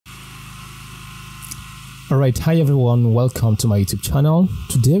Alright, hi everyone, welcome to my YouTube channel.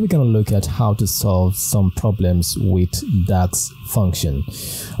 Today we're going to look at how to solve some problems with DAX function.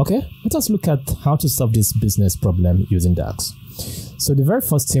 Okay, let us look at how to solve this business problem using DAX. So the very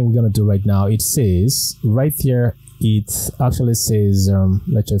first thing we're going to do right now, it says right here, it actually says,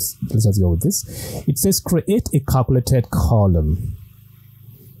 let's just go with this. It says create a calculated column.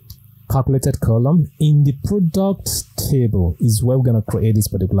 Calculated column in the product table is where we're going to create this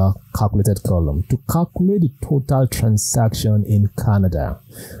particular calculated column to calculate the total transaction in Canada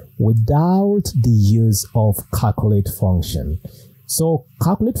without the use of calculate function. So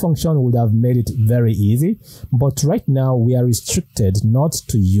calculate function would have made it very easy, but right now we are restricted not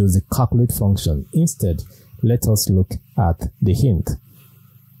to use the calculate function. Instead, let us look at the hint.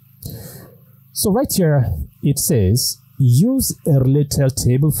 So right here it says use a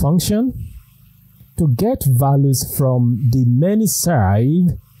Relatedtable function to get values from the many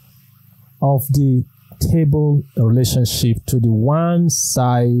side of the table relationship to the one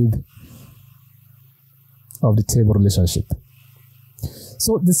side of the table relationship.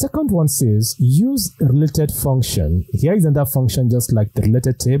 So the second one says use a related function. Here is another function just like the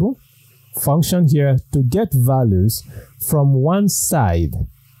related table function here to get values from one side.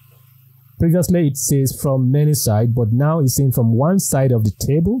 Previously it says from many side, but now it's saying from one side of the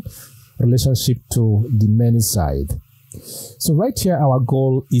table relationship to the many side. So right here our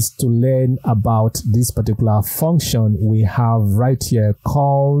goal is to learn about this particular function we have right here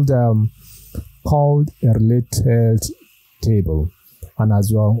called a related table, and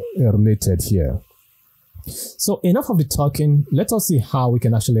as well a related here. So enough of the talking, let us see how we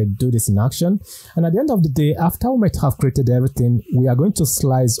can actually do this in action. And at the end of the day, after we might have created everything, we are going to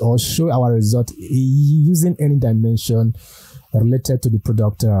slice or show our result using any dimension related to the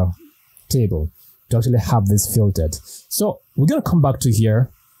product table to actually have this filtered. So we're going to come back to here.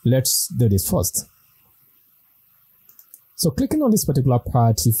 Let's do this first. So clicking on this particular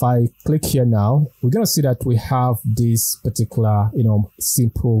part, if I click here now, we're going to see that we have this particular,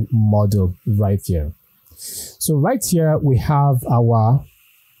 simple model right here. So right here we have our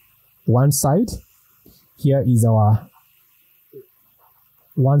one side. Here is our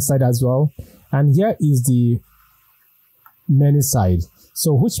one side as well, and here is the many side.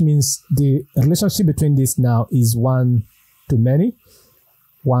 So which means the relationship between this now is one to many,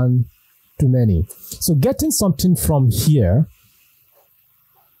 one to many. So getting something from here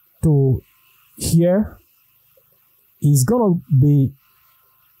to here is going to be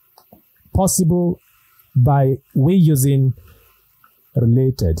possible by we using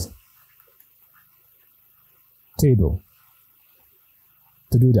related table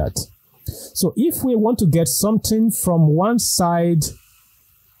to do that. So if we want to get something from one side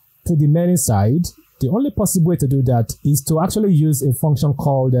to the many side, the only possible way to do that is to actually use a function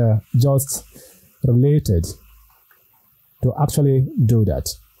called just related to actually do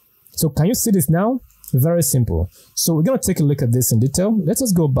that. So can you see this now? Very simple. So we're going to take a look at this in detail. Let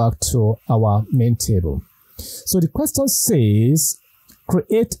us go back to our main table. So the question says,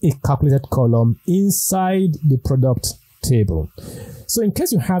 create a calculated column inside the product table. So in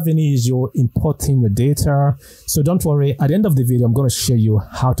case you have any issue importing your data, so don't worry, at the end of the video, I'm going to show you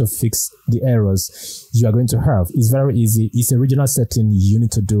how to fix the errors you are going to have. It's very easy. It's a regional setting you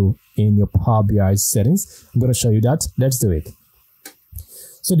need to do in your Power BI settings. I'm going to show you that. Let's do it.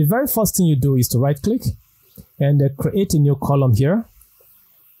 So the very first thing you do is to right click and create a new column here.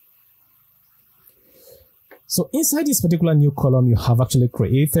 So inside this particular new column you have actually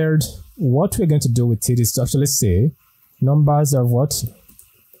created, what we're going to do with it is to actually say numbers of what?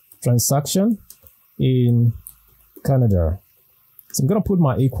 Transaction in Canada. So I'm going to put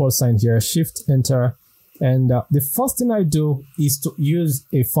my equal sign here, shift enter. And the first thing I do is to use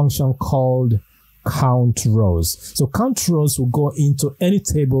a function called count rows. So count rows will go into any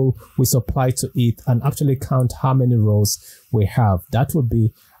table we supply to it and actually count how many rows we have. That will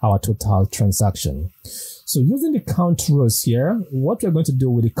be our total transaction. So using the count rows here, what we're going to do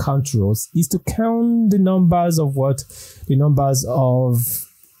with the count rows is to count the numbers of what? The numbers of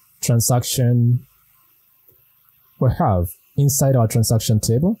transaction we have inside our transaction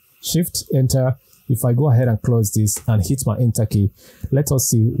table. Shift enter. If I go ahead and close this and hit my enter key, let us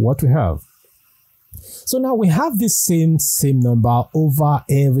see what we have. So now we have this same number over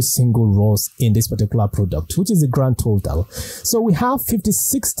every single rows in this particular product, which is the grand total. So we have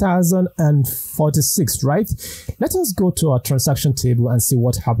 56,046, right? Let us go to our transaction table and see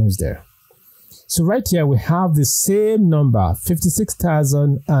what happens there. So right here we have the same number,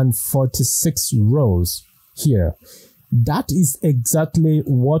 56,046 rows here. That is exactly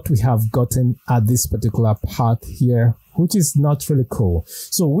what we have gotten at this particular part here which is not really cool.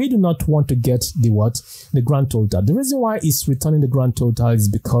 So we do not want to get the grand total. The reason why it's returning the grand total is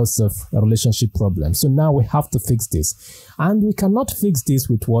because of a relationship problem. So now we have to fix this, and we cannot fix this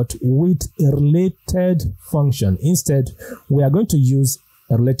with what? With a related function. Instead, we are going to use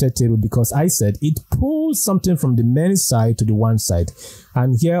a related table, because I said it pulls something from the many side to the one side,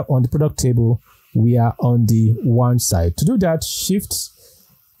 and here on the product table we are on the one side. To do that, shift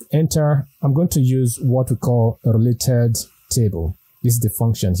enter. I'm going to use what we call a related table. This is the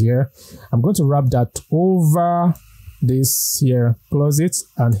function here. I'm going to wrap that over this here, close it,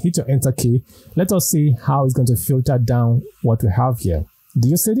 and hit your enter key. Let us see how it's going to filter down what we have here. Do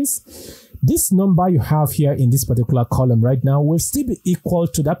you see this? This number you have here in this particular column right now will still be equal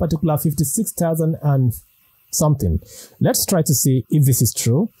to that particular 56,000 and something. Let's try to see if this is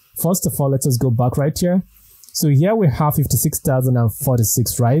true. First of all, let us go back right here. So here we have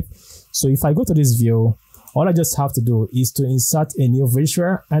 56,046, right? So if I go to this view, all I just have to do is to insert a new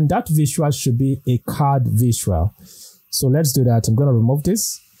visual, and that visual should be a card visual. So let's do that. I'm going to remove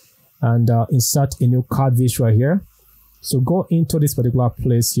this and insert a new card visual here. So go into this particular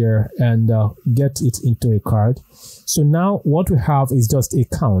place here and get it into a card. So now what we have is just a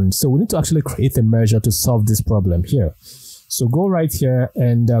count. So we need to actually create a measure to solve this problem here. So go right here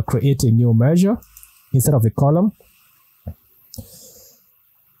and create a new measure instead of a column.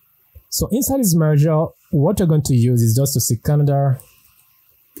 So inside this measure, what you're going to use is just to say Canada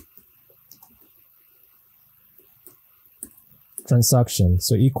transaction.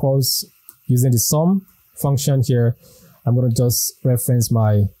 So equals, using the sum function here, I'm going to just reference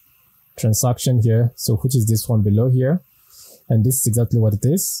my transaction here, so which is this one below here, and this is exactly what it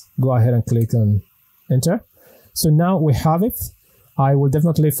is. Go ahead and click on enter. So now we have it. I will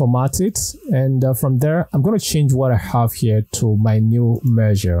definitely format it, and from there I'm going to change what I have here to my new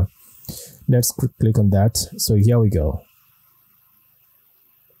measure. Let's click on that. So here we go.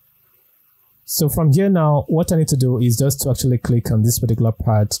 So from here now, what I need to do is just to actually click on this particular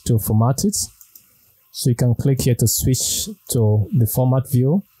part to format it. So you can click here to switch to the format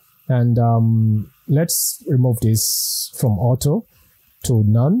view, and let's remove this from auto to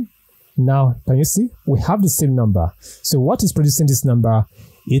none. Now, can you see? We have the same number. So what is producing this number?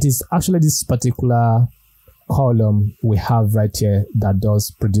 It is actually this particular column we have right here that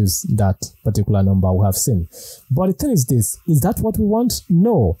does produce that particular number we have seen. But the thing is this, is that what we want?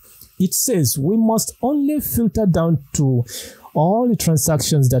 No. It says we must only filter down to all the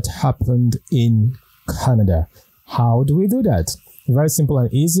transactions that happened in Canada. How do we do that? Very simple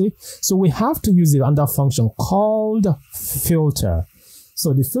and easy. So we have to use the under function called filter.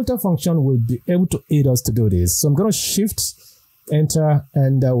 So the filter function will be able to aid us to do this. So I'm going to shift enter,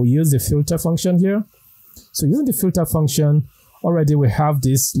 and we use the filter function here. So using the filter function, already we have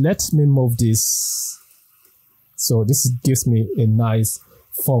this. Let me move this. So this gives me a nice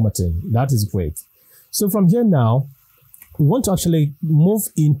formatting. That is great. So from here now, we want to actually move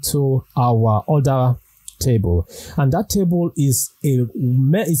into our order table, and that table is a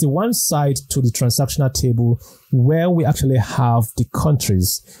one side to the transactional table where we actually have the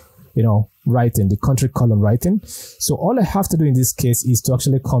countries, writing, the country column writing. So all I have to do in this case is to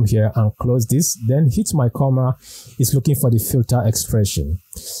actually come here and close this, then hit my comma. Is looking for the filter expression.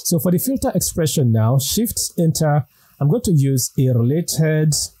 So for the filter expression now, shift enter, I'm going to use a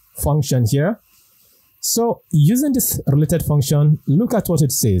related function here. So using this related function, look at what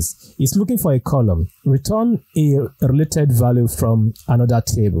it says. It's looking for a column. Return a related value from another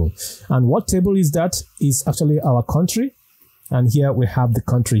table. And what table is that? Is actually our country. And here we have the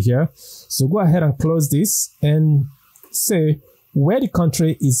country here. So go ahead and close this and say where the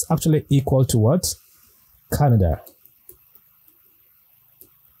country is actually equal to what? Canada.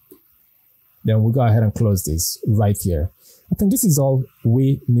 Then we'll go ahead and close this right here. I think this is all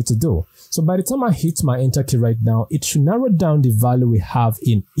we need to do. So by the time I hit my enter key right now, it should narrow down the value we have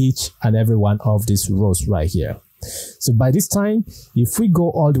in each and every one of these rows right here. So by this time, if we go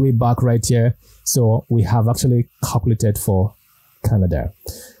all the way back right here, so we have actually calculated for Canada.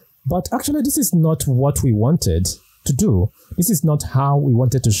 But actually, this is not what we wanted to do. This is not how we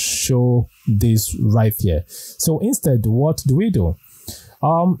wanted to show this right here. So instead, what do?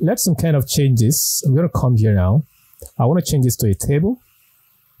 Let's some kind of change this. I'm going to come here now. I want to change this to a table,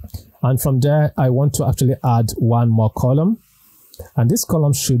 and from there I want to actually add one more column, and this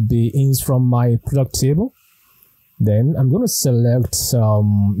column should be in from my product table. Then I'm going to select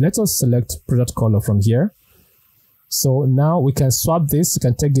let us select product color from here. So now we can swap this. We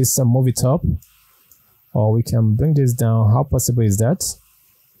can take this and move it up, or we can bring this down. How possible is that?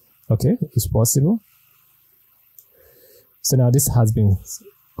 Okay, it's possible. So now this has been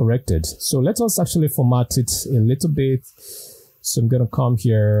corrected. So let us actually format it a little bit. So I'm going to come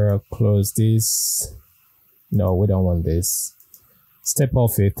here, close this. No, we don't want this. Step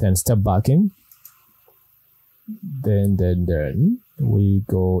off it and step back in. Then we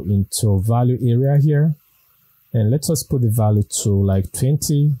go into value area here. And let us put the value to like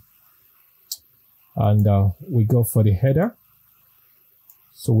 20. And we go for the header.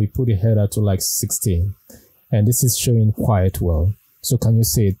 So we put the header to like 16. And this is showing quite well. So can you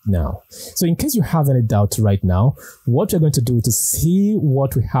see it now? So in case you have any doubt right now, what you're going to do to see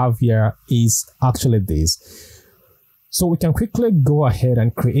what we have here is actually this. So we can quickly go ahead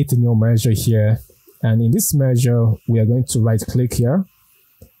and create a new measure here. And in this measure, we are going to right click here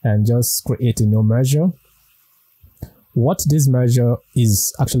and just create a new measure. What this measure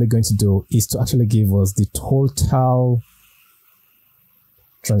is actually going to do is to actually give us the total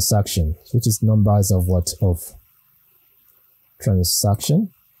transaction, which is numbers of what? Of transaction.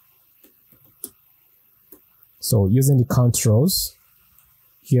 So using the count rows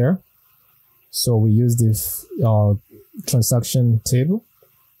here, so we use the transaction table.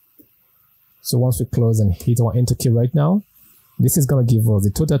 So once we close and hit our enter key right now, this is going to give us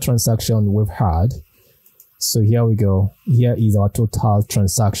the total transaction we've had. So here we go. Here is our total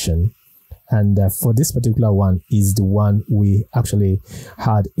transaction. And for this particular one is the one we actually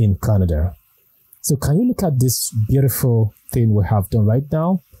had in Canada. So can you look at this beautiful thing we have done right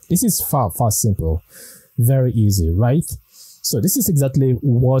now? This is far simple, very easy, right? So this is exactly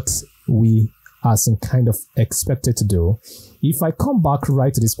what we are some kind of expected to do. If I come back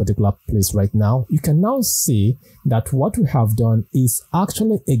right to this particular place right now, you can now see that what we have done is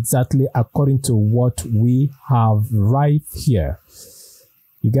actually exactly according to what we have right here.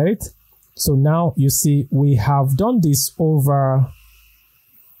 You get it? So now you see we have done this over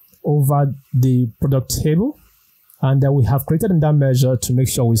the product table, and then we have created in that measure to make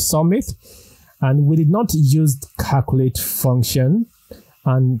sure we sum it, and we did not use the calculate function,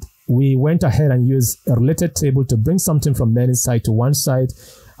 and we went ahead and used a related table to bring something from many side to one side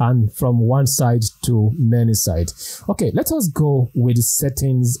and from one side to many side. Okay, let us go with the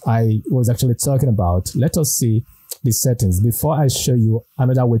settings I was actually talking about. Let us see the settings before I show you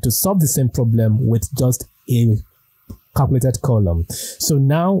another way to solve the same problem with just a calculated column. So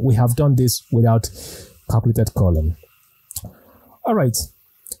now we have done this without calculated column. All right.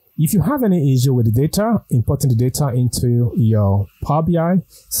 If you have any issue with the data, importing the data into your Power BI,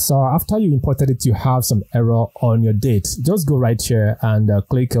 so after you imported it, you have some error on your date, just go right here and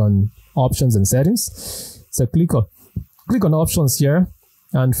click on options and settings. So click on options here,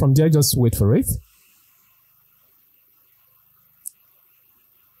 and from there, just wait for it.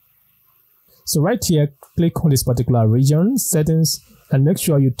 So right here, click on this particular region settings and make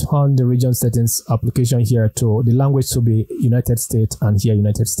sure you turn the region settings application here to the language to be United States and here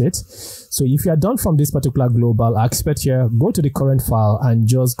United States. So if you are done from this particular global aspect here, go to the current file and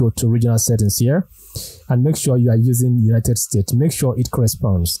just go to regional settings here and make sure you are using United States. Make sure it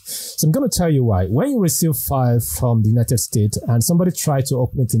corresponds. So I'm going to tell you why. When you receive file from the United States and somebody try to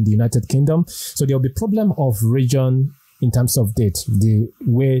open it in the United Kingdom, so there will be problem of region in terms of date. The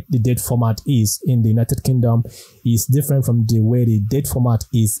way the date format is in the United Kingdom is different from the way the date format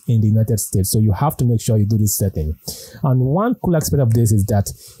is in the United States. So you have to make sure you do this setting. And one cool aspect of this is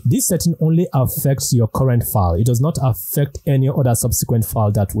that this setting only affects your current file. It does not affect any other subsequent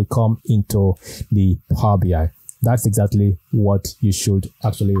file that will come into the Power BI. That's exactly what you should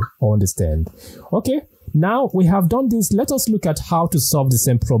actually understand. Okay, now we have done this. Let us look at how to solve the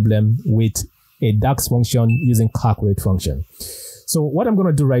same problem with a DAX function using calculate function. So what I'm going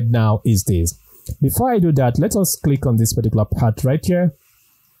to do right now is this. Before I do that, let us click on this particular part right here,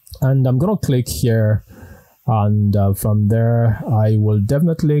 and I'm going to click here, and from there I will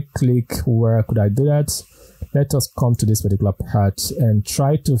definitely click. Where could I do that? Let us come to this particular part and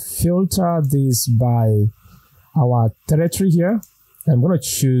try to filter this by our territory here. I'm going to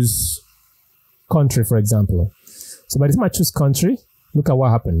choose country, for example. So by the time I choose country, look at what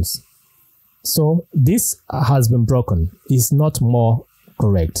happens. So this has been broken. It's not more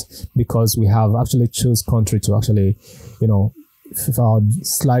correct because we have actually choose country to actually,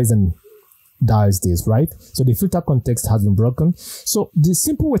 slice and dice this, right? So the filter context has been broken. So the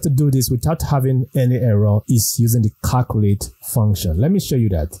simple way to do this without having any error is using the calculate function. Let me show you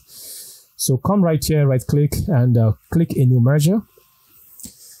that. So come right here, right click and click a new measure.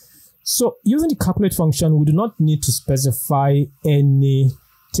 So using the calculate function, we do not need to specify any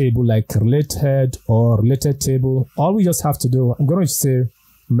table like related or related table. All we just have to do, I'm going to say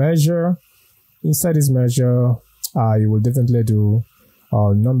measure. Inside this measure, you will definitely do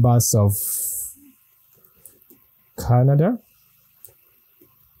numbers of Canada.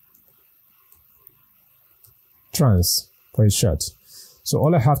 trans for a short. So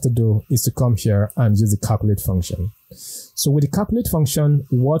all I have to do is to come here and use the calculate function. So with the calculate function,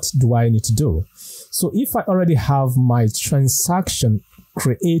 what do I need to do? So if I already have my transaction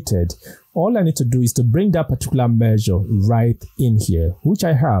created, all I need to do is to bring that particular measure right in here, which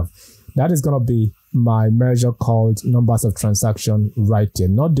I have. That is going to be my measure called numbers of transaction right here,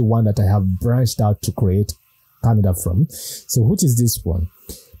 not the one that I have branched out to create Canada from. So which is this one?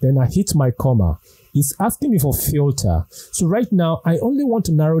 Then I hit my comma. It's asking me for filter. So right now, I only want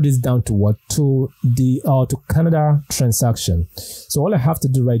to narrow this down to what? To the to Canada transaction. So all I have to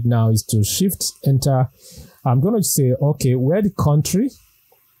do right now is to shift enter. I'm going to say, okay, where the country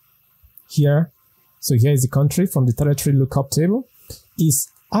here. So here is the country from the territory lookup table is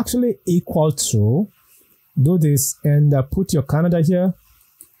actually equal to, do this and put your Canada here.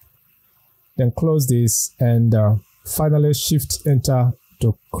 Then close this and finally shift enter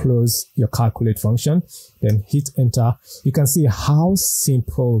to close your calculate function, then hit enter. You can see how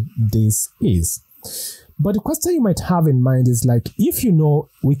simple this is. But the question you might have in mind is like, if you know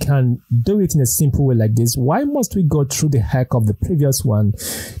we can do it in a simple way like this, why must we go through the heck of the previous one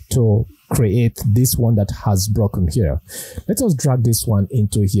to create this one that has broken here? Let us drag this one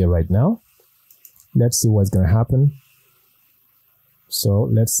into here right now. Let's see what's going to happen. So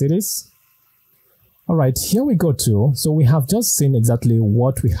let's see this. All right, here we go too. So we have just seen exactly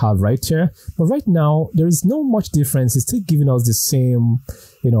what we have right here. But right now, there is no much difference. It's still giving us the same,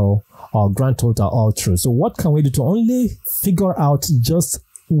 our grand total all through. So what can we do to only figure out just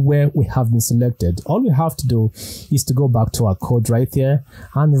where we have been selected? All we have to do is to go back to our code right here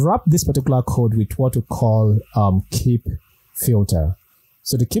and wrap this particular code with what we call keep filter.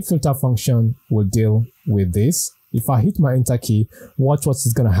 So the keep filter function will deal with this. If I hit my enter key, watch what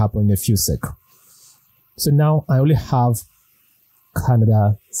is going to happen in a few seconds. So now I only have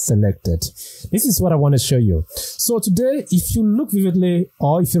Canada selected. This is what I want to show you. So today, if you look vividly,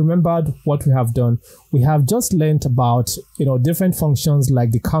 or if you remembered what we have done, we have just learned about, different functions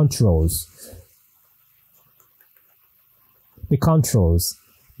like the count rows.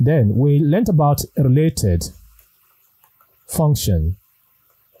 Then we learned about a related function.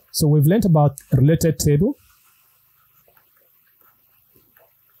 So we've learned about a related table.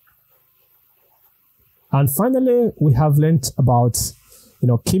 And finally, we have learned about,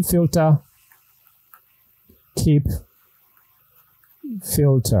 keep filter,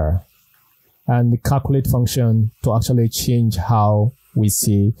 and the calculate function to actually change how we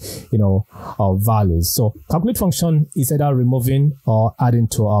see, our values. So calculate function is either removing or adding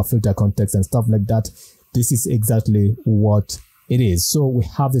to our filter context and stuff like that. This is exactly what it is. So we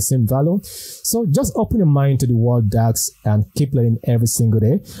have the same value. So just open your mind to the world DAX and keep learning every single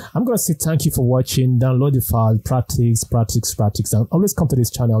day. I'm going to say thank you for watching. Download the file, practice, and always come to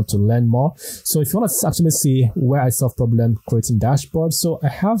this channel to learn more. So if you want to actually see where I solve problem creating dashboards, so I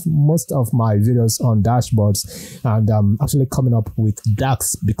have most of my videos on dashboards, and I'm actually coming up with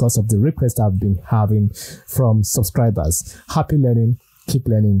DAX because of the requests I've been having from subscribers. Happy learning, keep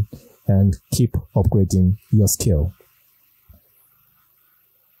learning, and keep upgrading your skill.